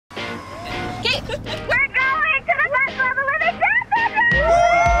We're going to the last level of the death.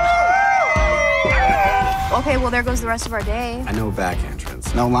 Okay, well, there goes the rest of our day. I know a back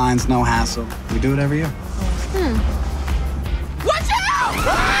entrance. No lines, no hassle. We do it every year. Watch out!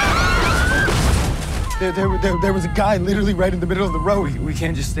 There was a guy literally right in the middle of the road. We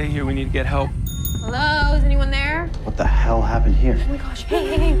can't just stay here. We need to get help. Hello, is anyone there? What the hell happened here? Oh my gosh,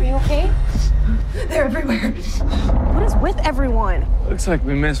 hey, are you okay? They're everywhere. What is with everyone? Looks like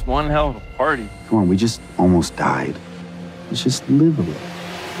we missed one hell of a party. Come on, we just almost died. Let's just live a little.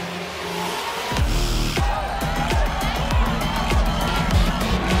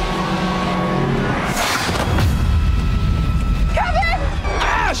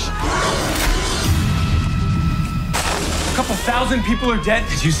 A couple thousand people are dead.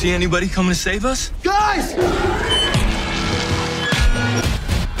 Did you see anybody coming to save us? Guys!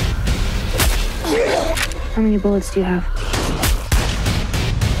 How many bullets do you have?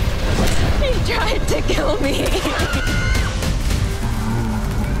 He tried to kill me.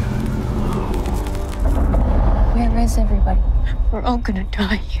 Where is everybody? We're all gonna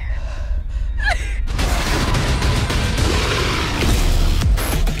die here.